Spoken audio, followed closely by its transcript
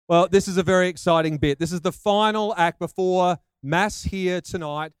Well, this is a very exciting bit. This is the final act before Mass here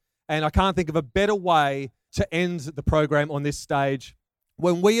tonight, and I can't think of a better way to end the program on this stage.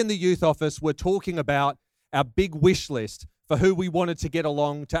 When we in the youth office were talking about our big wish list for who we wanted to get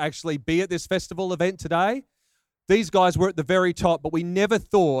along to actually be at this festival event today, these guys were at the very top, but we never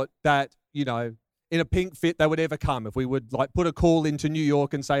thought that, you know, in a pink fit they would ever come. If we would like put a call into New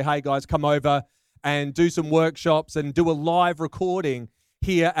York and say, hey guys, come over and do some workshops and do a live recording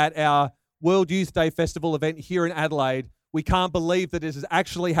here at our World Youth Day Festival event here in Adelaide. We can't believe that this has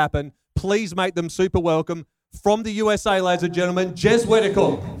actually happened. Please make them super welcome. From the USA, ladies and gentlemen, Jez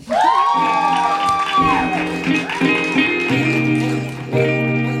Whittaker.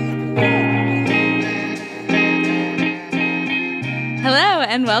 Hello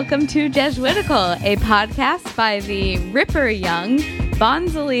and welcome to Jez Whittaker, a podcast by the Ripper Young,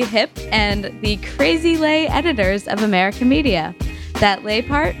 Bonzily Hip, and the Crazy Lay editors of American Media. That lay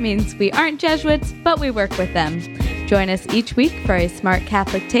part means we aren't Jesuits, but we work with them. Join us each week for a smart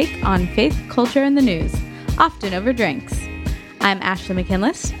Catholic take on faith, culture, and the news, often over drinks. I'm Ashley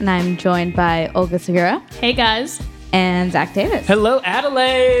McKinless, and I'm joined by Olga Segura. Hey, guys. And Zach Davis. Hello,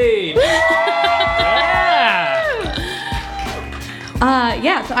 Adelaide!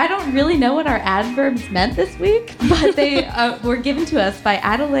 So I don't really know what our adverbs meant this week, but they were given to us by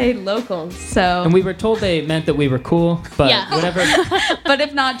Adelaide locals. So, and we were told they meant that we were cool, but whatever. But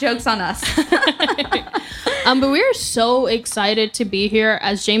if not, joke's on us. But we're so excited to be here.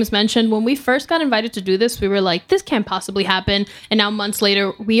 As James mentioned, when we first got invited to do this, we were like, this can't possibly happen. And now months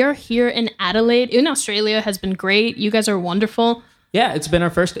later, we are here in Adelaide. In Australia has been great. You guys are wonderful. Yeah,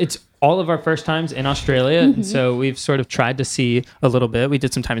 it's all of our first times in Australia. Mm-hmm. And so we've sort of tried to see a little bit. We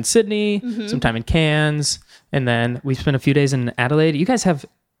did some time in Sydney, some time in Cairns, and then we spent a few days in Adelaide. You guys have,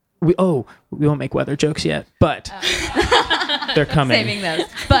 we won't make weather jokes yet, but they're coming. Saving those.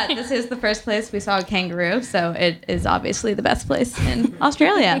 But this is the first place we saw a kangaroo, so it is obviously the best place in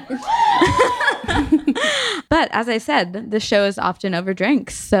Australia. But as I said, the show is often over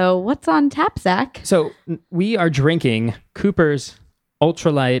drinks. So what's on tap, Zach? So we are drinking Cooper's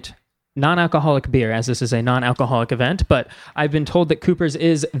Ultralight non-alcoholic beer, as this is a non-alcoholic event, but I've been told that Cooper's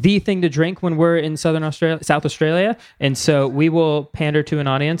is the thing to drink when we're in South Australia, and so we will pander to an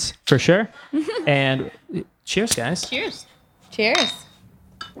audience for sure. And cheers, guys. Cheers.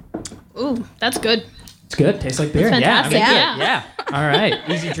 Ooh, that's good. It's good. Tastes like beer. It's fantastic. Yeah. All right.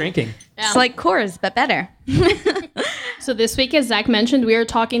 Easy drinking. Yeah. It's like Coors, but better. So this week, as Zach mentioned, we are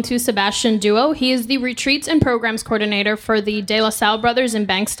talking to Sebastian Duo. He is the Retreats and Programs Coordinator for the De La Salle Brothers in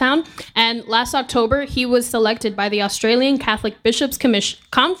Bankstown. And last October, he was selected by the Australian Catholic Bishops'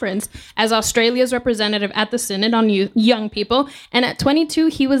 Conference as Australia's representative at the Synod on Young People. And at 22,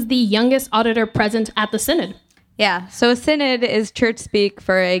 he was the youngest auditor present at the Synod. Yeah, so a synod is church speak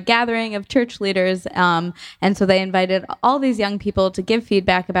for a gathering of church leaders, and so they invited all these young people to give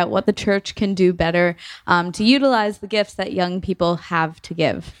feedback about what the church can do better to utilize the gifts that young people have to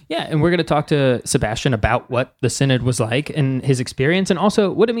give. Yeah, and we're going to talk to Sebastian about what the synod was like and his experience, and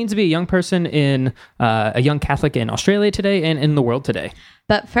also what it means to be a young person a young Catholic in Australia today and in the world today.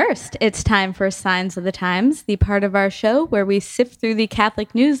 But first, it's time for Signs of the Times, the part of our show where we sift through the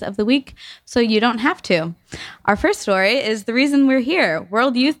Catholic news of the week so you don't have to. Our first story is the reason we're here,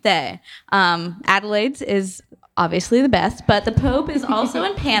 World Youth Day. Adelaide's is obviously the best, but the Pope is also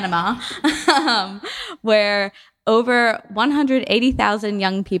in Panama, where over 180,000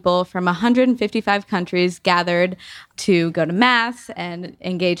 young people from 155 countries gathered to go to Mass and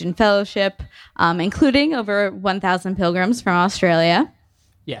engage in fellowship, including over 1,000 pilgrims from Australia.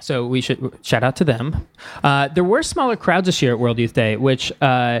 Yeah, so we should shout out to them. There were smaller crowds this year at World Youth Day, which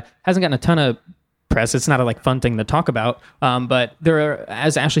hasn't gotten a ton of press. It's not a fun thing to talk about, but there are,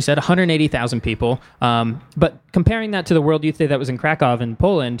 as Ashley said, 180,000 people. But comparing that to the World Youth Day that was in Krakow in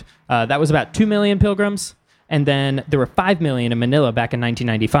Poland, that was about 2 million pilgrims, and then there were 5 million in Manila back in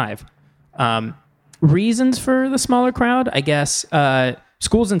 1995. Reasons for the smaller crowd, I guess.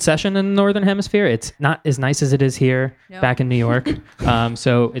 School's in session in the Northern Hemisphere. It's not as nice as it is here back in New York.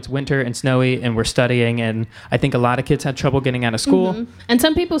 So it's winter and snowy, and we're studying, and I think a lot of kids had trouble getting out of school. Mm-hmm. And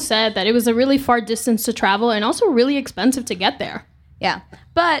some people said that it was a really far distance to travel and also really expensive to get there. Yeah,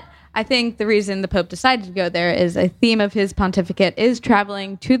 but I think the reason the Pope decided to go there is a theme of his pontificate is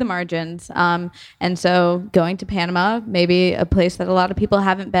traveling to the margins. And so going to Panama, maybe a place that a lot of people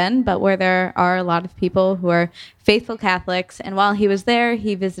haven't been, but where there are a lot of people who are faithful Catholics. And while he was there,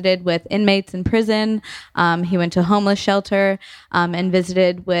 he visited with inmates in prison. He went to a homeless shelter and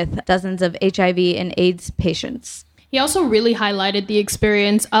visited with dozens of HIV and AIDS patients. He also really highlighted the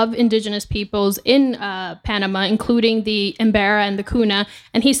experience of indigenous peoples in Panama, including the Embera and the Cuna.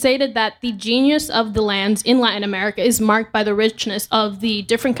 And he stated that the genius of the lands in Latin America is marked by the richness of the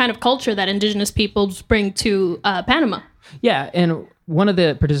different kind of culture that indigenous peoples bring to Panama. Yeah, and one of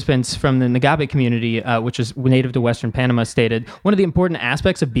the participants from the Nagabe community, which is native to Western Panama, stated, one of the important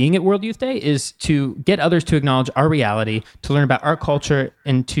aspects of being at World Youth Day is to get others to acknowledge our reality, to learn about our culture,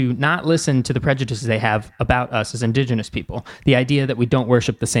 and to not listen to the prejudices they have about us as indigenous people. The idea that we don't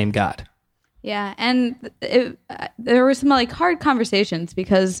worship the same God. Yeah, and there were some like hard conversations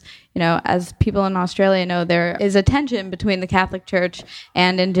because, you know, as people in Australia know, there is a tension between the Catholic Church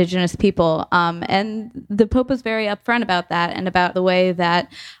and Indigenous people. And the Pope was very upfront about that and about the way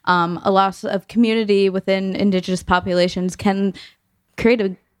that a loss of community within Indigenous populations can create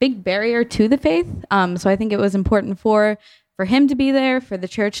a big barrier to the faith. So I think it was important for him to be there, for the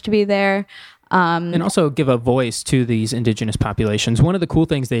church to be there. And also give a voice to these indigenous populations. One of the cool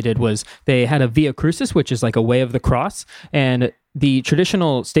things they did was they had a Via Crucis, which is like a way of the cross, and the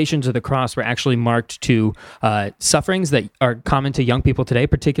traditional stations of the cross were actually marked to sufferings that are common to young people today,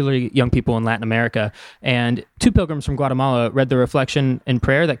 particularly young people in Latin America. And two pilgrims from Guatemala read the reflection and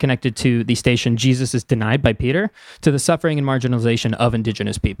prayer that connected to the station Jesus is Denied by Peter to the suffering and marginalization of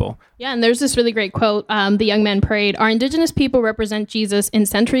indigenous people. Yeah, and there's this really great quote. The young man prayed, "Our indigenous people represent Jesus in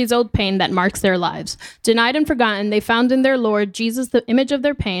centuries-old pain that marks their lives. Denied and forgotten, they found in their Lord Jesus the image of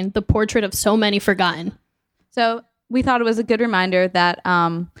their pain, the portrait of so many forgotten." So we thought it was a good reminder that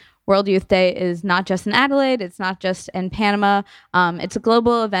World Youth Day is not just in Adelaide, it's not just in Panama, it's a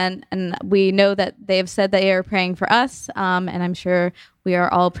global event, and we know that they have said they are praying for us, and I'm sure we are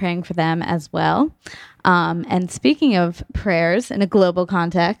all praying for them as well. And speaking of prayers in a global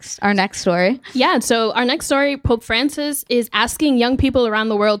context, our next story. Yeah, so our next story, Pope Francis is asking young people around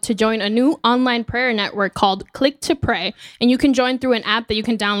the world to join a new online prayer network called Click to Pray. And you can join through an app that you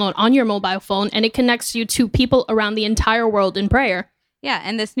can download on your mobile phone, and it connects you to people around the entire world in prayer. Yeah,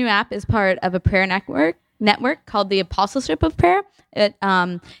 and this new app is part of a prayer network called the Apostleship of Prayer.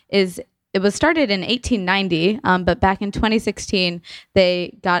 It was started in 1890, but back in 2016,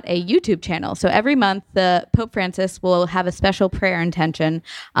 they got a YouTube channel. So every month, the Pope Francis will have a special prayer intention,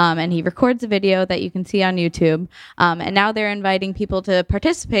 and he records a video that you can see on YouTube. And now they're inviting people to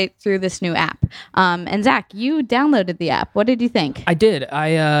participate through this new app. And Zach, you downloaded the app. What did you think? I did.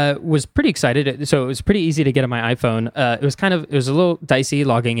 I was pretty excited. So it was pretty easy to get on my iPhone. It was a little dicey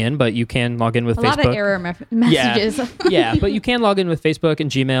logging in, but you can log in with Facebook. A lot of error messages. Yeah, but you can log in with Facebook and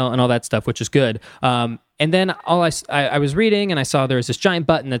Gmail and all that stuff, which is good. And then I was reading and I saw there was this giant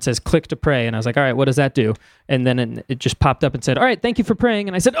button that says click to pray. And I was like, all right, what does that do? And then it just popped up and said, all right, thank you for praying.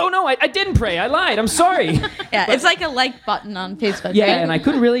 And I said, oh no, I didn't pray. I lied. I'm sorry. Yeah, it's like a like button on Facebook. Yeah, right? and I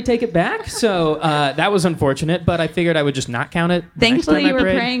couldn't really take it back. So that was unfortunate, but I figured I would just not count it. Thankfully, you were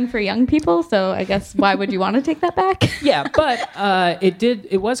praying for young people. So I guess why would you want to take that back? Yeah, but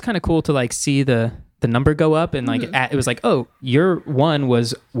it was kind of cool to like see the number go up and like it was like, oh, your one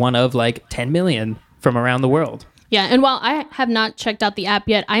was one of like 10 million from around the world. Yeah, and while I have not checked out the app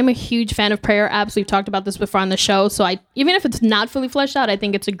yet, I'm a huge fan of prayer apps. We've talked about this before on the show. So even if it's not fully fleshed out, I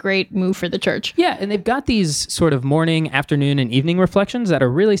think it's a great move for the church. Yeah, and they've got these sort of morning, afternoon, and evening reflections that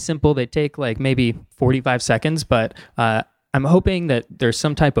are really simple. They take like maybe 45 seconds, but I'm hoping that there's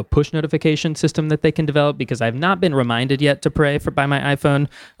some type of push notification system that they can develop because I've not been reminded yet to pray by my iPhone.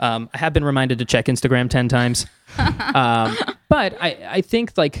 I have been reminded to check Instagram 10 times. But I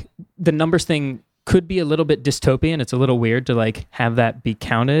think like the numbers thing could be a little bit dystopian. It's a little weird to like have that be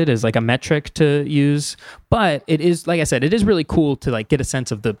counted as like a metric to use. But it is, like I said, it is really cool to like get a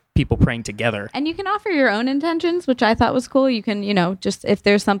sense of the people praying together. And you can offer your own intentions, which I thought was cool. You can, just if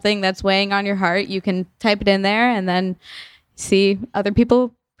there's something that's weighing on your heart, you can type it in there and then see other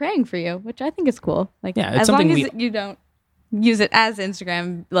people praying for you, which I think is cool. Like, yeah, as long as you don't use it as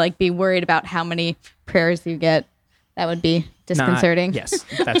Instagram, like be worried about how many prayers you get. That would be disconcerting. Yes,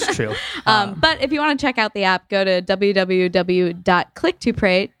 that's true. But if you want to check out the app, go to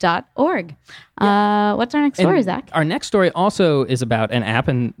www.clicktopray.org. What's our next story, Zach? Our next story also is about an app,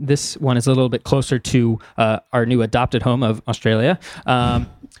 and this one is a little bit closer to our new adopted home of Australia.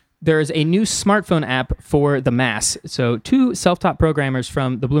 There's a new smartphone app for the Mass. So 2 self-taught programmers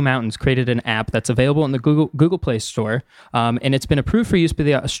from the Blue Mountains created an app that's available in the Google Play Store, and it's been approved for use by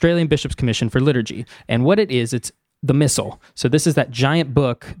the Australian Bishops' Commission for Liturgy. And what it is, it's the Missal. So this is that giant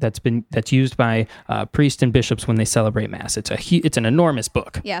book that's used by priests and bishops when they celebrate Mass. It's an enormous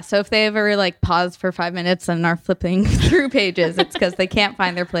book. Yeah. So if they ever like pause for 5 minutes and are flipping through pages, it's because they can't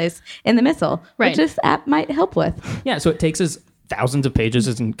find their place in the Missal, which this app might help with. Yeah. So it takes us thousands of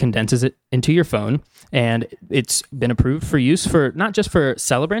pages and condenses it into your phone. And it's been approved for use for not just for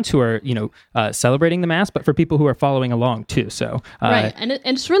celebrants who are, celebrating the Mass, but for people who are following along too. So, right. And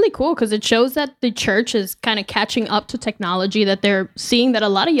it's really cool because it shows that the church is kind of catching up to technology that they're seeing that a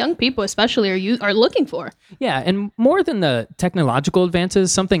lot of young people especially are looking for. Yeah. And more than the technological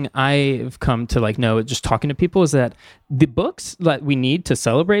advances, something I've come to know just talking to people is that the books that we need to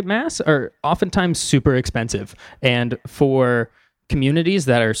celebrate Mass are oftentimes super expensive. And for communities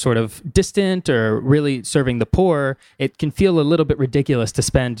that are sort of distant or really serving the poor, it can feel a little bit ridiculous to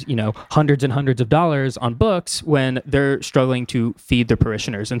spend, hundreds and hundreds of dollars on books when they're struggling to feed their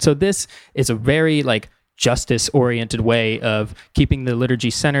parishioners. And so this is a very justice-oriented way of keeping the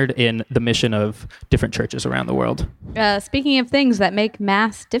liturgy centered in the mission of different churches around the world. Speaking of things that make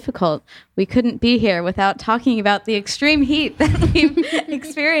Mass difficult, we couldn't be here without talking about the extreme heat that we've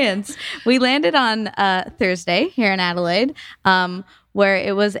experienced. We landed on Thursday here in Adelaide, where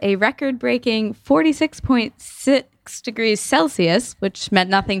it was a record-breaking 46.6 degrees Celsius, which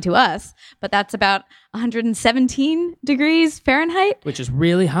meant nothing to us, but that's about 117 degrees Fahrenheit, which is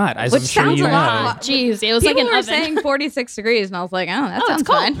really hot. Which sounds a lot. Jeez, it was People like an were oven. saying 46 degrees, and I was like, oh, that sounds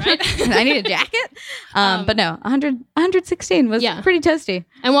cold, fine. right? I need a jacket. But no, 116 was pretty toasty.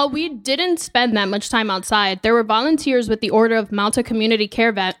 And while we didn't spend that much time outside, there were volunteers with the Order of Malta Community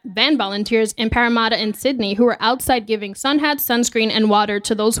Care van volunteers in Parramatta and Sydney who were outside giving sun hats, sunscreen, and water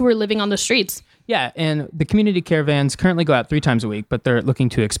to those who were living on the streets. Yeah, and the community caravans currently go out 3 times a week, but they're looking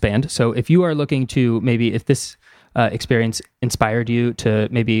to expand. So if you are looking to maybe, if this experience inspired you to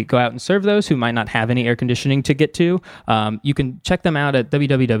maybe go out and serve those who might not have any air conditioning to get to, you can check them out at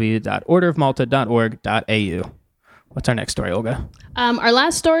www.orderofmalta.org.au. What's our next story, Olga? Our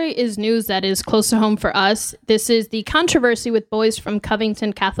last story is news that is close to home for us. This is the controversy with boys from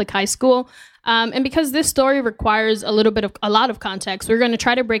Covington Catholic High School. And because this story requires a lot of context, we're going to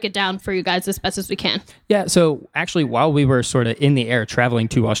try to break it down for you guys as best as we can. Yeah, so actually, while we were sort of in the air traveling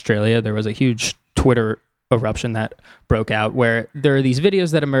to Australia, there was a huge Twitter eruption that broke out where there are these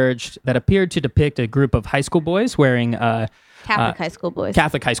videos that emerged that appeared to depict a group of high school boys wearing Catholic high school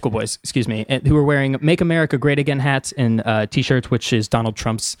boys, excuse me, who were wearing Make America Great Again hats and T-shirts, which is Donald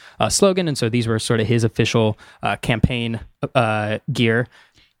Trump's slogan. And so these were sort of his official campaign gear.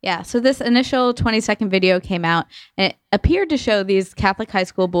 Yeah, so this initial 20-second video came out, and it appeared to show these Catholic high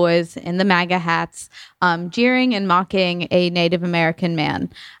school boys in the MAGA hats jeering and mocking a Native American man.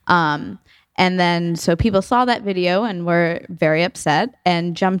 And then so people saw that video and were very upset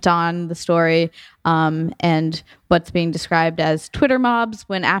and jumped on the story and what's being described as Twitter mobs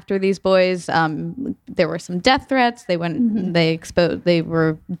went after these boys. There were some death threats. They went, they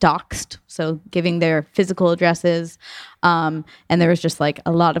were doxxed, so giving their physical addresses. And there was just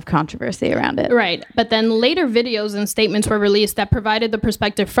a lot of controversy around it. Right. But then later videos and statements were released that provided the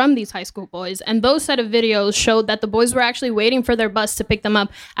perspective from these high school boys. And those set of videos showed that the boys were actually waiting for their bus to pick them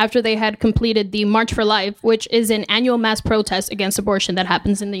up after they had completed the March for Life, which is an annual mass protest against abortion that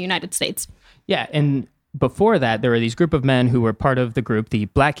happens in the United States. Yeah, and before that, there were these group of men who were part of the group, the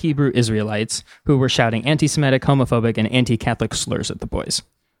Black Hebrew Israelites, who were shouting anti-Semitic, homophobic, and anti-Catholic slurs at the boys.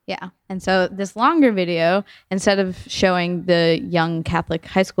 Yeah. And so this longer video, instead of showing the young Catholic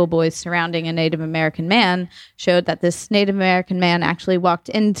high school boys surrounding a Native American man, showed that this Native American man actually walked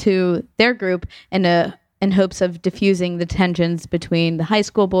into their group in hopes of diffusing the tensions between the high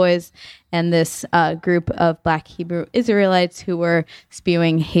school boys and this group of Black Hebrew Israelites who were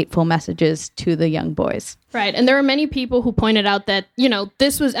spewing hateful messages to the young boys. Right. And there are many people who pointed out that,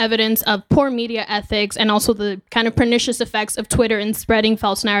 this was evidence of poor media ethics and also the kind of pernicious effects of Twitter in spreading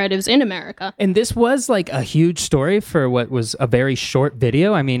false narratives in America. And this was a huge story for what was a very short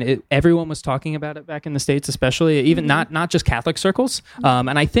video. I mean, everyone was talking about it back in the States, especially, even not just Catholic circles.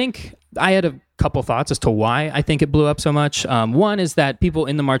 And I think I had a couple thoughts as to why I think it blew up so much. One is that people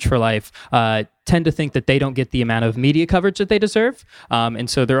in the March for Life tend to think that they don't get the amount of media coverage that they deserve. And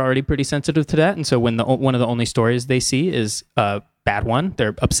so they're already pretty sensitive to that. And so when one of the only stories they see is a bad one,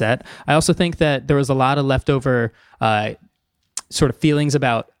 they're upset. I also think that there was a lot of leftover sort of feelings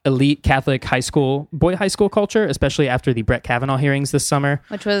about elite Catholic boy high school culture, especially after the Brett Kavanaugh hearings this summer.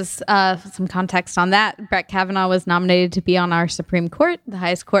 Which was some context on that. Brett Kavanaugh was nominated to be on our Supreme Court, the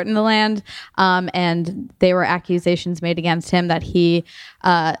highest court in the land, and there were accusations made against him that he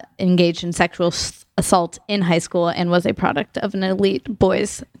engaged in sexual assault in high school and was a product of an elite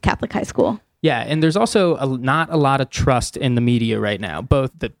boys Catholic high school. Yeah, and there's also not a lot of trust in the media right now. Both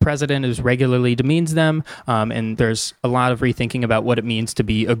the president is regularly demeans them, and there's a lot of rethinking about what it means to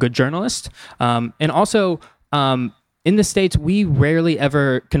be a good journalist. And also, in the States, we rarely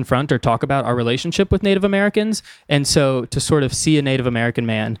ever confront or talk about our relationship with Native Americans. And so to sort of see a Native American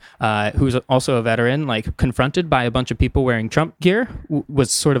man who's also a veteran, like confronted by a bunch of people wearing Trump gear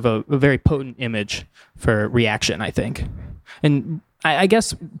was sort of a very potent image for reaction, I think. And I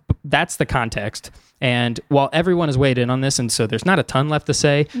guess that's the context. And while everyone has weighed in on this, and so there's not a ton left to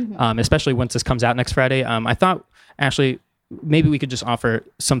say, especially once this comes out next Friday, I thought, Ashley, maybe we could just offer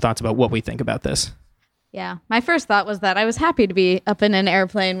some thoughts about what we think about this. Yeah, my first thought was that I was happy to be up in an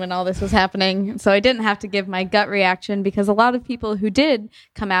airplane when all this was happening, so I didn't have to give my gut reaction, because a lot of people who did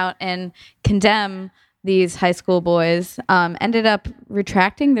come out and condemn these high school boys ended up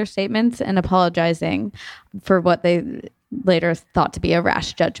retracting their statements and apologizing for what they later thought to be a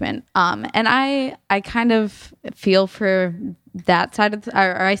rash judgment. And I kind of feel for that side of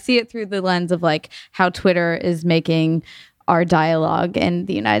or I see it through the lens of like how Twitter is making our dialogue in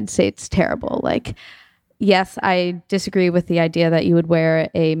the United States terrible. Like, yes, I disagree with the idea that you would wear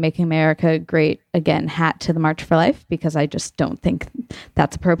a Make America Great Again hat to the March for Life, because I just don't think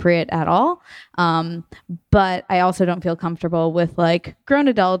that's appropriate at all. But I also don't feel comfortable with like grown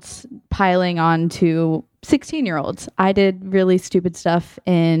adults piling on to 16-year-olds. I did really stupid stuff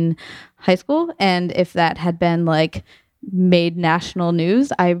in high school, and if that had been like made national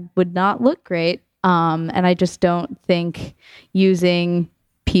news, I would not look great. And I just don't think using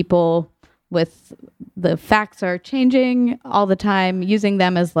people with the facts are changing all the time, using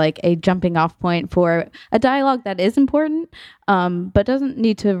them as like a jumping off point for a dialogue that is important, but doesn't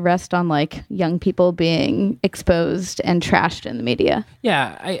need to rest on like young people being exposed and trashed in the media.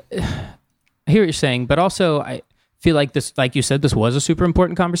 Yeah, I hear what you're saying, but also I feel like this, like you said, this was a super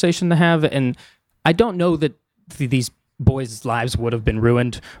important conversation to have. And I don't know that these boys' lives would have been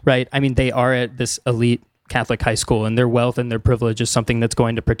ruined, right? I mean, they are at this elite Catholic high school, and their wealth and their privilege is something that's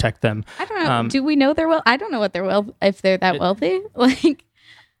going to protect them. I don't know. Do we know their wealth? I don't know what their wealth, if they're that wealthy. Like,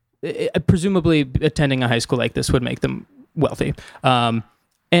 presumably attending a high school like this would make them wealthy. And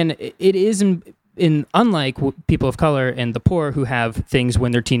it is in unlike people of color and the poor who have things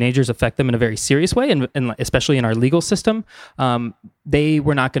when they're teenagers affect them in a very serious way, and especially in our legal system, they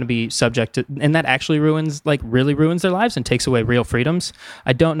were not going to be subject to, and that actually really ruins their lives and takes away real freedoms.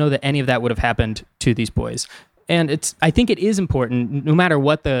 I don't know that any of that would have happened to these boys. And I think it is important, no matter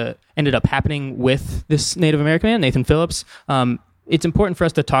what ended up happening with this Native American man, Nathan Phillips, it's important for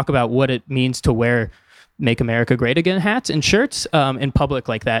us to talk about what it means to wear Make America Great Again hats and shirts in public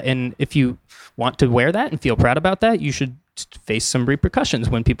like that. And if you want to wear that and feel proud about that, you should face some repercussions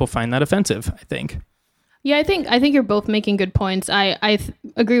when people find that offensive, I think. Yeah, I think you're both making good points. I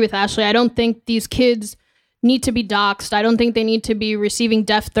agree with Ashley. I don't think these kids need to be doxxed. I don't think they need to be receiving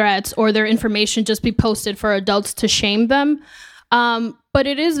death threats or their information just be posted for adults to shame them. But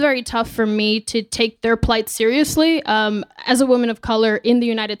it is very tough for me to take their plight seriously. As a woman of color in the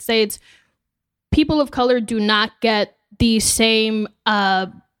United States, people of color do not get the same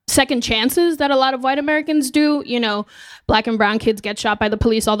second chances that a lot of white Americans do. You know, Black and brown kids get shot by the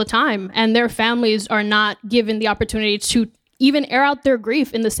police all the time, and their families are not given the opportunity to even air out their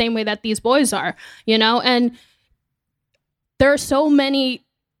grief in the same way that these boys are, you know? And there are so many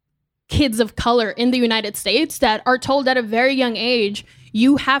kids of color in the United States that are told at a very young age,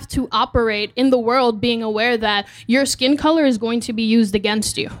 you have to operate in the world being aware that your skin color is going to be used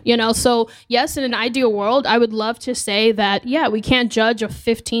against you, you know? So yes, in an ideal world, I would love to say that, yeah, we can't judge a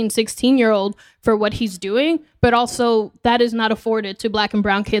 15, 16-year-old for what he's doing, but also that is not afforded to Black and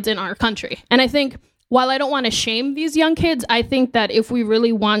brown kids in our country. And I think while I don't want to shame these young kids, I think that if we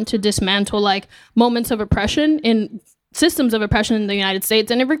really want to dismantle like moments of oppression in systems of oppression in the United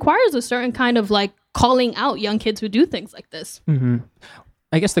States, and it requires a certain kind of like calling out young kids who do things like this. Mm-hmm.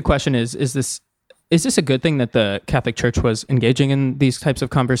 I guess the question is this a good thing that the Catholic Church was engaging in these types of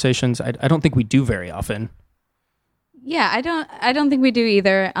conversations? I don't think we do very often. Yeah, I don't think we do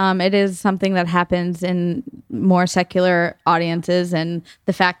either. It is something that happens in more secular audiences, and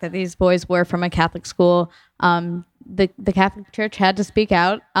the fact that these boys were from a Catholic school, the Catholic Church had to speak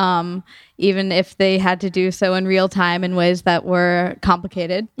out, even if they had to do so in real time in ways that were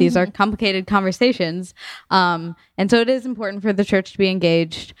complicated. These are complicated conversations, and so it is important for the church to be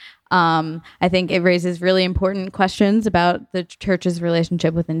engaged. I think it raises really important questions about the church's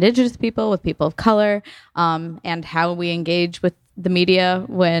relationship with Indigenous people, with people of color, and how we engage with the media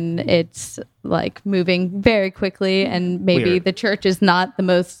when it's like moving very quickly, and maybe the church is not the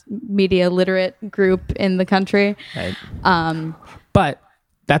most media literate group in the country. Right. But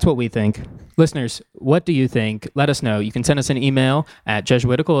that's what we think. Listeners, what do you think? Let us know. You can send us an email at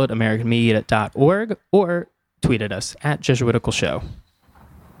jesuitical@americanmedia.org or tweet at us at JesuiticalShow.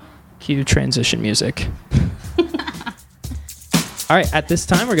 Cue transition music. All right, at this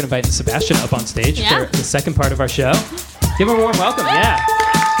time, we're going to invite Sebastian up on stage Yeah. for the second part of our show. Give him a warm welcome. Yeah.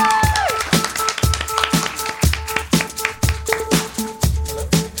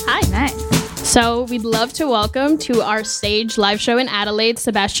 Hi. Nice. So we'd love to welcome to our stage live show in Adelaide,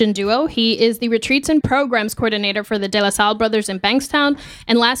 Sebastian Duo. He is the Retreats and Programs Coordinator for the De La Salle Brothers in Bankstown.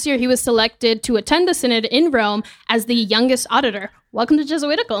 And last year, he was selected to attend the Synod in Rome as the youngest auditor. Welcome to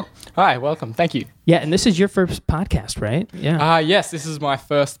Jesuitical. Hi, welcome. Thank you. Yeah, and this is your first podcast, right? Yeah. Yes, this is my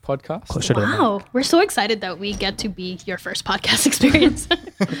first podcast. Closer to the mic. Wow, we're so excited that we get to be your first podcast experience.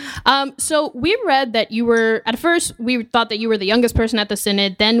 So we read that you were, at first, we thought that you were the youngest person at the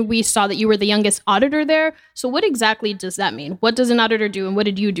Synod. Then we saw that you were the youngest auditor there. So what exactly does that mean? What does an auditor do, and what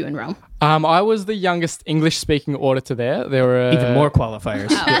did you do in Rome? I was the youngest English-speaking auditor there. There were Even more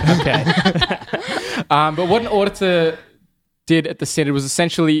qualifiers. Okay. But what an auditor did at the Synod was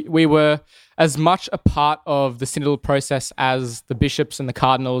essentially we were as much a part of the synodal process as the bishops and the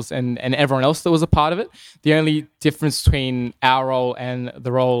cardinals and everyone else that was a part of it. The only difference between our role and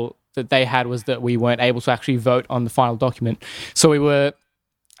the role that they had was that we weren't able to actually vote on the final document. So we were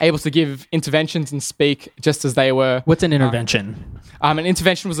able to give interventions and speak just as they were. What's an intervention? An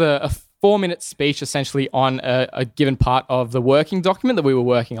intervention was a 4-minute speech essentially on a given part of the working document that we were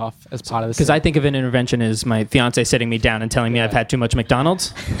working off as part of this. Because I think of an intervention as my fiance sitting me down and telling me I've had too much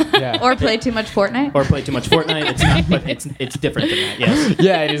McDonald's Or play too much Fortnite. or play too much Fortnite. It's not, but it's different than that. Yes.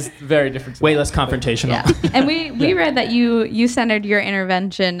 Yeah, it is very different. Way less confrontational. Yeah. And we read that you centered your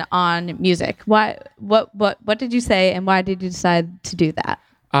intervention on music. What did you say, and why did you decide to do that?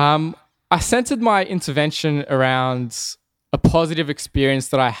 I centered my intervention around a positive experience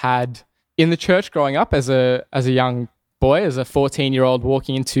that I had in the church growing up as a young boy, as a 14-year-old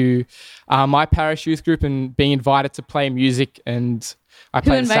walking into my parish youth group and being invited to play music, and I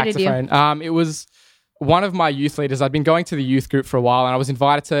played the saxophone. It was one of my youth leaders. I'd been going to the youth group for a while, and I was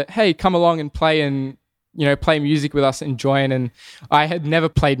invited to, hey, come along and play music with us and join. And I had never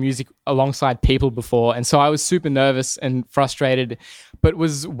played music alongside people before, and so I was super nervous and frustrated, but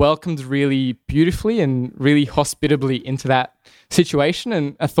was welcomed really beautifully and really hospitably into that situation.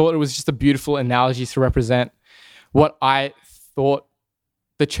 And I thought it was just a beautiful analogy to represent what I thought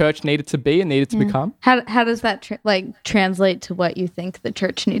the church needed to be and needed to become. How does that translate to what you think the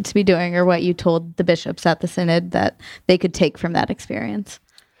church needs to be doing, or what you told the bishops at the Synod that they could take from that experience?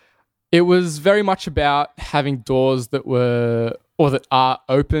 It was very much about having doors that were, or that are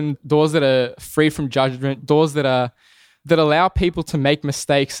open, doors that are free from judgment, doors that allow people to make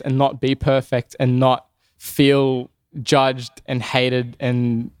mistakes and not be perfect and not feel judged and hated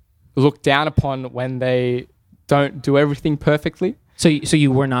and looked down upon when they don't do everything perfectly. So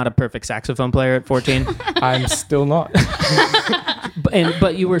you were not a perfect saxophone player at 14? I'm still not.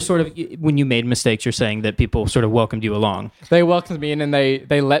 But you were sort of, when you made mistakes, you're saying that people sort of welcomed you along. They welcomed me in, and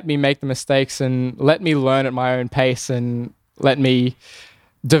they let me make the mistakes and let me learn at my own pace and let me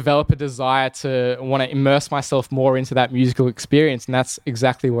develop a desire to want to immerse myself more into that musical experience. And that's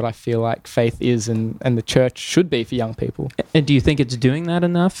exactly what I feel like faith is and the church should be for young people. And do you think it's doing that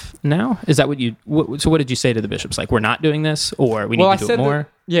enough now? Is that so what did you say to the bishops? Like, we're not doing this, or we need to do it more?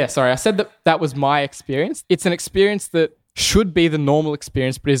 I said that was my experience. It's an experience that should be the normal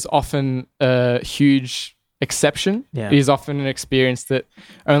experience, but is often a huge exception. Yeah. It is often an experience that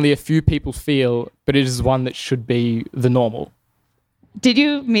only a few people feel, but it is one that should be the normal. Did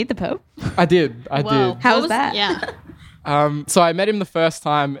you meet the Pope? I did. Whoa. How What was that? Yeah. So I met him the first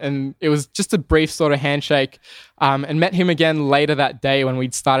time, and it was just a brief sort of handshake, and met him again later that day when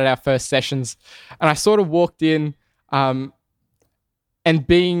we'd started our first sessions. And I sort of walked in, and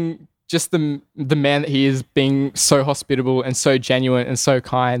being just the man that he is, being so hospitable and so genuine and so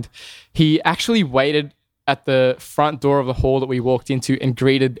kind, he actually waited at the front door of the hall that we walked into and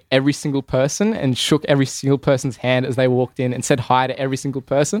greeted every single person and shook every single person's hand as they walked in and said hi to every single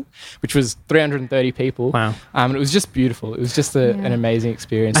person, which was 330 people. What And it was just beautiful. It was just an amazing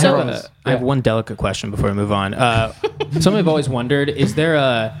experience. I have one delicate question before we move on. Something I've always wondered,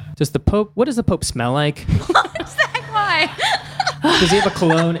 what does the Pope smell like? Why? Does he have a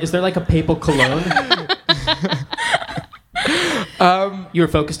cologne? Is there like a papal cologne? You were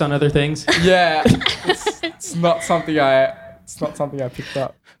focused on other things? Yeah, it's not something I picked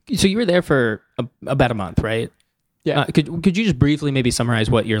up. So you were there for about a month, right? Yeah. Could you just briefly maybe summarize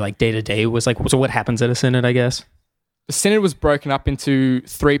what your like day-to-day was like? So what happens at a synod, I guess? The synod was broken up into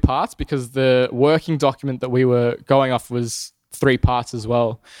 3 parts because the working document that we were going off was 3 parts as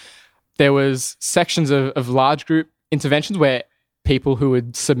well. There was sections of large group interventions where people who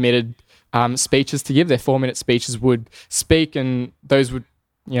had submitted speeches to give, their 4-minute speeches, would speak, and those would,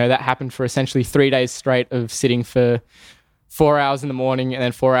 that happened for essentially 3 days straight of sitting for 4 hours in the morning and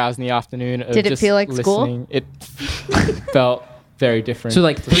then 4 hours in the afternoon. Did it feel like school? It felt very different. So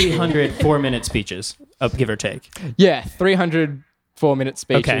like 300 4-minute speeches, give or take. Yeah, 300 4-minute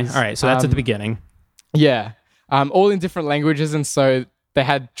speeches. Okay, all right. So that's at the beginning. Yeah, all in different languages, and so they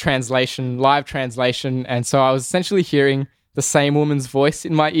had live translation, and so I was essentially hearing the same woman's voice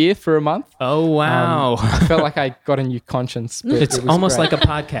in my ear for a month. Oh, wow. I felt like I got a new conscience. But It's it was almost great. like a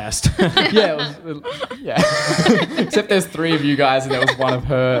podcast. yeah. Except there's 3 of you guys and there was 1 of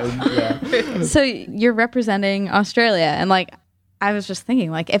her. And, yeah. So you're representing Australia, and like I was just thinking,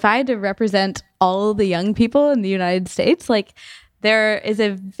 like if I had to represent all the young people in the United States, like there is a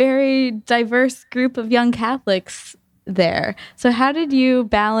very diverse group of young Catholics there. So how did you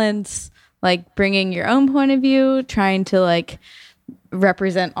balance like bringing your own point of view, trying to like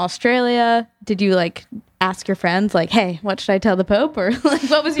represent Australia? Did you like ask your friends like, hey, what should I tell the Pope? Or like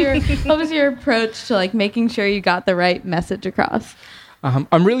what was your approach to like making sure you got the right message across?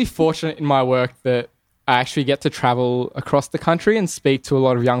 I'm really fortunate in my work that I actually get to travel across the country and speak to a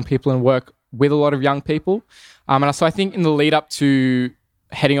lot of young people and work with a lot of young people. And so I think in the lead up to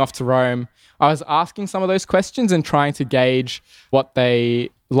heading off to Rome, I was asking some of those questions and trying to gauge what they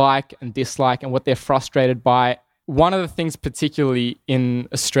like and dislike and what they're frustrated by. One of the things particularly in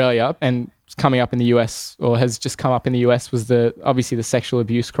Australia and coming up in the US, or has just come up in the US, was obviously the sexual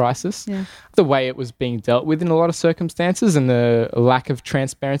abuse crisis. Yeah. The way it was being dealt with in a lot of circumstances and the lack of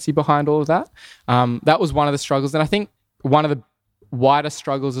transparency behind all of that. That was one of the struggles. And I think one of the wider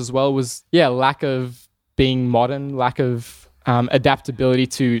struggles as well was, lack of being modern, lack of adaptability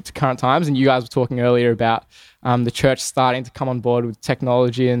to current times. And you guys were talking earlier about the church starting to come on board with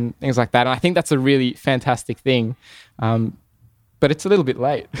technology and things like that. And I think that's a really fantastic thing. But it's a little bit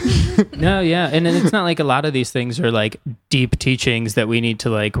late. No, yeah. And it's not like a lot of these things are like deep teachings that we need to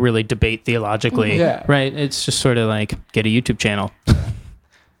like really debate theologically. Yeah. Right? It's just sort of like get a YouTube channel.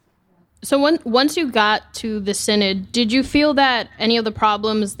 So once you got to the synod, did you feel that any of the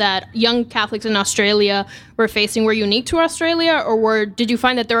problems that young Catholics in Australia were facing were unique to Australia, or did you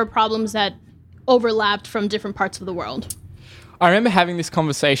find that there were problems that overlapped from different parts of the world? I remember having this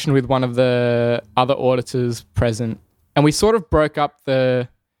conversation with one of the other auditors present, and we sort of broke up the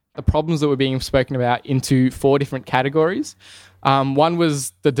problems that were being spoken about into 4 different categories. One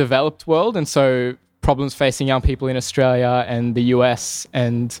was the developed world, and so problems facing young people in Australia and the US,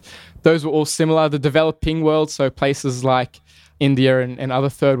 and those were all similar. The developing world, so places like India and other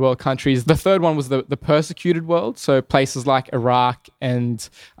third world countries. The third one was the persecuted world, so places like Iraq and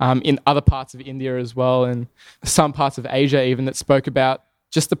in other parts of India as well, and some parts of Asia even, that spoke about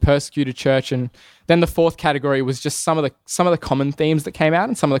just the persecuted church. And then the 4th category was just some of the common themes that came out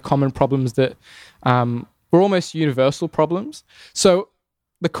and some of the common problems that were almost universal problems. So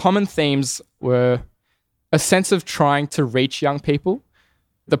the common themes were a sense of trying to reach young people.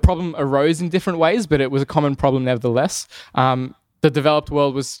 The problem arose in different ways, but it was a common problem nevertheless. The developed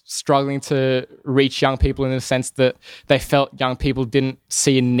world was struggling to reach young people in the sense that they felt young people didn't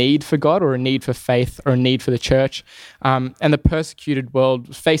see a need for God or a need for faith or a need for the church. And the persecuted world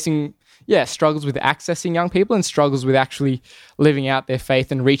was facing struggles with accessing young people and struggles with actually living out their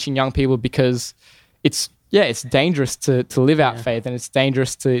faith and reaching young people, because it's dangerous to live out faith, and it's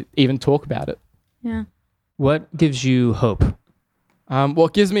dangerous to even talk about it. Yeah. What gives you hope?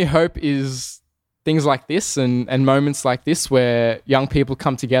 What gives me hope is things like this and moments like this where young people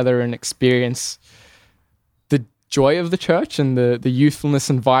come together and experience the joy of the church and the youthfulness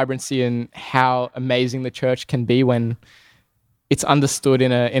and vibrancy and how amazing the church can be when it's understood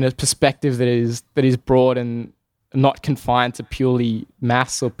in a perspective that is broad and not confined to purely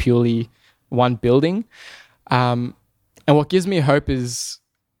mass or purely one building. And what gives me hope is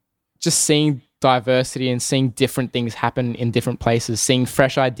just seeing diversity and seeing different things happen in different places, seeing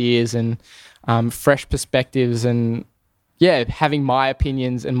fresh ideas and fresh perspectives, and having my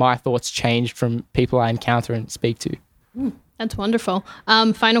opinions and my thoughts changed from people I encounter and speak to. That's wonderful.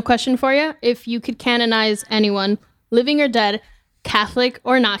 Final question for you. If you could canonize anyone, living or dead, Catholic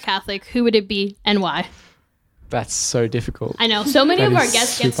or not Catholic, who would it be and why? That's so difficult. I know. So many That of our is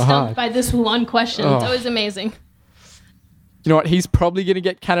guests get super stumped hard. by this one question. It's always amazing. You know what? He's probably going to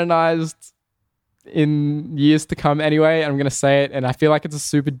get canonized in years to come anyway. I'm going to say it, and I feel like it's a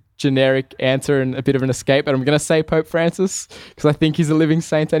super generic answer and a bit of an escape, but I'm going to say Pope Francis because I think he's a living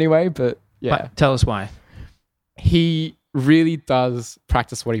saint anyway. But yeah, Tell us why. He really does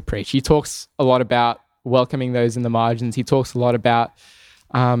practice what he preached. He talks a lot about welcoming those in the margins. He talks a lot about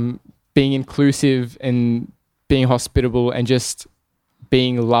being inclusive and being hospitable and just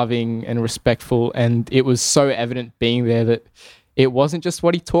being loving and respectful. And it was so evident being there that it wasn't just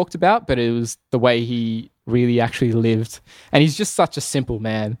what he talked about, but it was the way he really actually lived. And he's just such a simple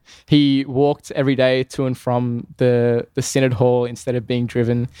man. He walked every day to and from the synod hall instead of being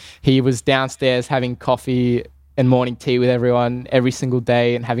driven. He was downstairs having coffee and morning tea with everyone every single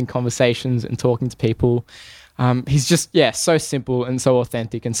day and having conversations and talking to people. He's just, so simple and so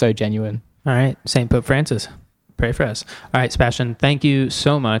authentic and so genuine. All right, St. Pope Francis, pray for us. All right, Sebastian, thank you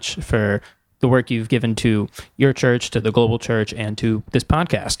so much for the work you've given to your church, to the global church, and to this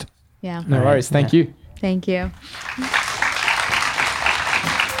podcast. Yeah. No worries. Thank you. Thank you.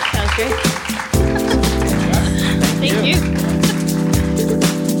 That was great. Thank you.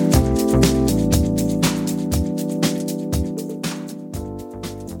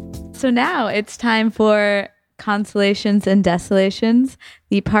 So now it's time for Consolations and Desolations,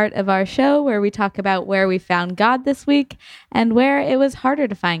 the part of our show where we talk about where we found God this week and where it was harder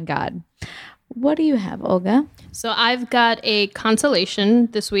to find God. What do you have, Olga? So I've got a consolation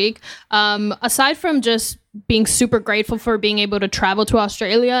this week. Aside from just being super grateful for being able to travel to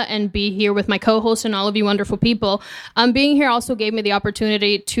Australia and be here with my co-host and all of you wonderful people, being here also gave me the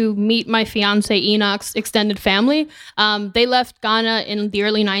opportunity to meet my fiance Enoch's extended family. They left Ghana in the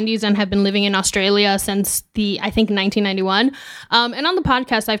early 90s and have been living in Australia since I think 1991. And on the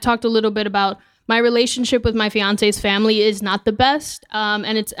podcast, I've talked a little bit about my relationship with my fiance's family is not the best,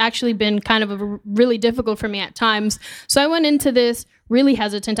 and it's actually been kind of really difficult for me at times. So I went into this really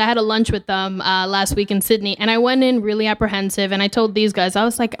hesitant. I had a lunch with them last week in Sydney, and I went in really apprehensive, and I told these guys, I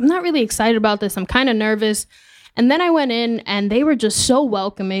was like, I'm not really excited about this. I'm kind of nervous. And then I went in and they were just so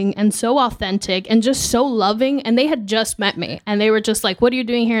welcoming and so authentic and just so loving. And they had just met me and they were just like, what are you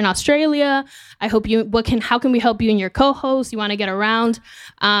doing here in Australia? I hope how can we help you and your co-host? You want to get around?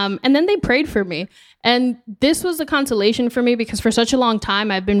 And then they prayed for me. And this was a consolation for me because for such a long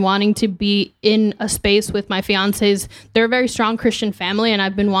time, I've been wanting to be in a space with my fiancés. They're a very strong Christian family, and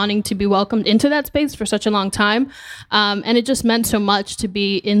I've been wanting to be welcomed into that space for such a long time. And it just meant so much to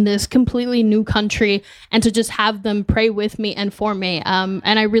be in this completely new country and to just have them pray with me and for me. And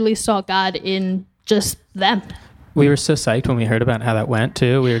I really saw God in just them. We were so psyched when we heard about how that went,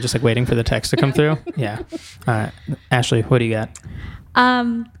 too. We were just like waiting for the text to come through. Yeah. Ashley, what do you got?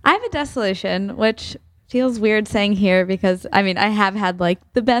 I have a desolation, which feels weird saying here because, I mean, I have had like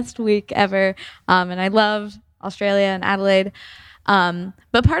the best week ever, and I loved Australia and Adelaide.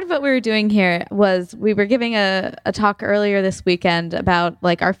 But part of what we were doing here was we were giving a talk earlier this weekend about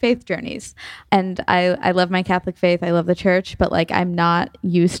like our faith journeys. And I love my Catholic faith. I love the church, but like I'm not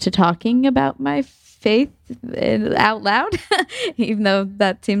used to talking about my faith out loud, even though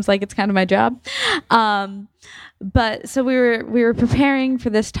that seems like it's kind of my job. But so we were preparing for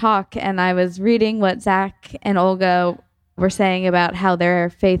this talk, and I was reading what Zach and Olga were saying about how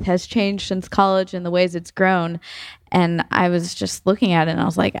their faith has changed since college and the ways it's grown. And I was just looking at it, and I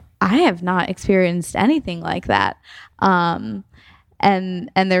was like, I have not experienced anything like that. And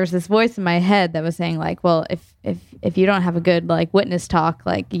there was this voice in my head that was saying like, well, if you don't have a good like witness talk,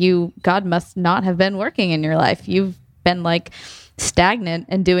 like God must not have been working in your life. You've been like stagnant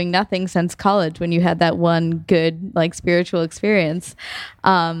and doing nothing since college when you had that one good like spiritual experience.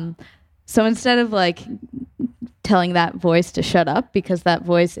 So instead of like telling that voice to shut up because that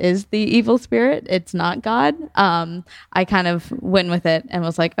voice is the evil spirit, it's not God, I kind of went with it and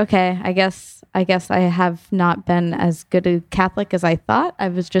was like, okay, I guess I have not been as good a Catholic as I thought. I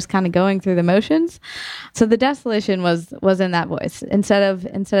was just kind of going through the motions. So the desolation was in that voice. Instead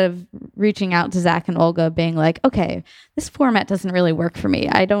of reaching out to Zach and Olga being like, okay, this format doesn't really work for me.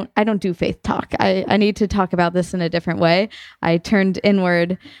 I don't do faith talk. I need to talk about this in a different way. I turned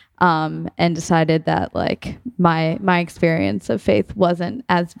inward and decided that like my experience of faith wasn't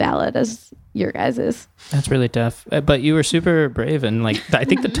as valid as your guys' is. That's really tough. But you were super brave, and like I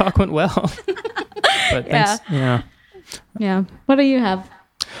think the talk went well. But thanks. Yeah. What do you have?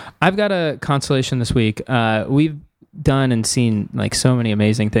 I've got a consolation this week. We've done and seen like so many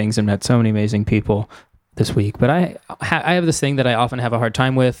amazing things and met so many amazing people this week, but I have this thing that I often have a hard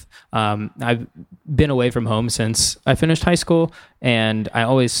time with. I've been away from home since I finished high school, and I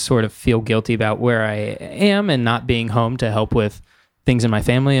always sort of feel guilty about where I am and not being home to help with things in my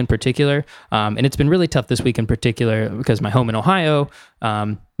family in particular. And it's been really tough this week in particular because my home in Ohio,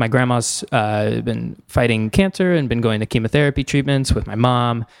 my grandma's been fighting cancer and been going to chemotherapy treatments with my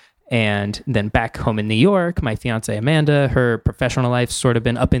mom. And then back home in New York, my fiance Amanda, her professional life's sort of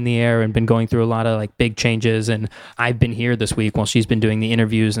been up in the air and been going through a lot of like big changes. And I've been here this week while she's been doing the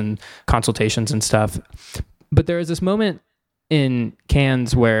interviews and consultations and stuff. But there was this moment in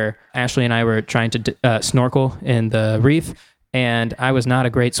Cairns where Ashley and I were trying to snorkel in the reef. and I was not a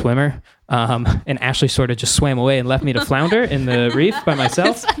great swimmer. And Ashley sort of just swam away and left me to flounder in the reef by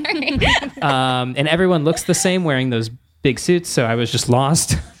myself. And everyone looks the same wearing those big suits, so I was just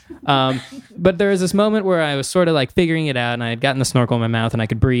lost. But there was this moment where I was sort of like figuring it out, and I had gotten the snorkel in my mouth, and I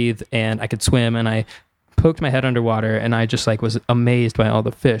could breathe, and I could swim, and I poked my head underwater, and I just like was amazed by all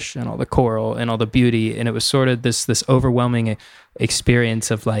the fish and all the coral and all the beauty, and it was sort of this overwhelming experience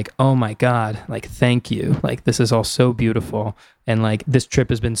of like, oh my God, like thank you, like this is all so beautiful, and like this trip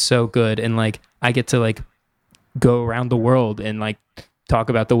has been so good, and like I get to like go around the world and like talk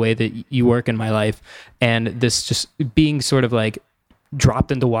about the way that you work in my life, and this just being sort of like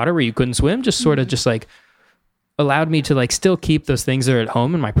dropped into water where you couldn't swim just sort of just like allowed me to like still keep those things that are at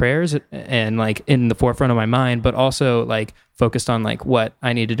home in my prayers and like in the forefront of my mind, but also like focused on like what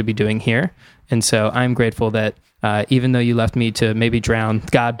I needed to be doing here. And so I'm grateful that even though you left me to maybe drown,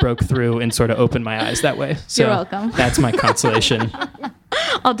 God broke through and sort of opened my eyes that way. So You're welcome. That's my consolation.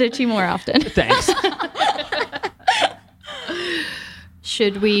 I'll ditch you more often. Thanks.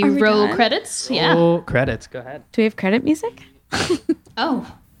 Should we Are we roll done? credits? Yeah. Oh, credits. Go ahead. Do we have credit music? Oh.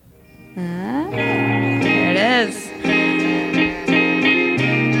 There it is.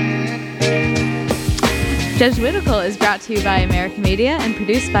 Jesuitical is brought to you by American Media and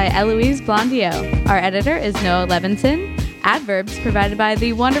produced by Eloise Blondiau. Our editor is Noah Levinson. Adverbs provided by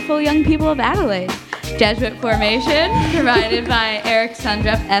the wonderful young people of Adelaide. Jesuit formation provided by Eric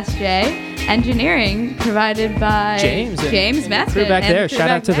Sundrup, SJ. Engineering provided by James Meston. Crew back and there. crew Shout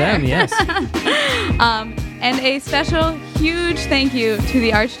out back to them. Yes. And a special, huge thank you to the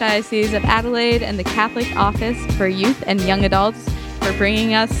Archdiocese of Adelaide and the Catholic Office for Youth and Young Adults for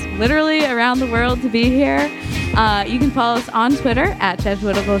bringing us literally around the world to be here. You can follow us on Twitter at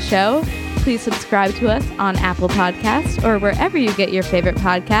Jesuitical Show. Please subscribe to us on Apple Podcasts or wherever you get your favorite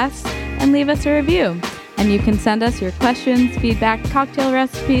podcasts and leave us a review. And you can send us your questions, feedback, cocktail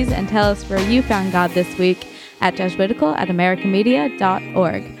recipes, and tell us where you found God this week at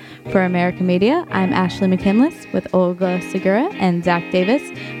jesuitical@americanmedia.org. For American Media, I'm Ashley McKinless with Olga Segura and Zach Davis.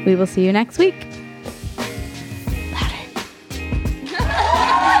 We will see you next week.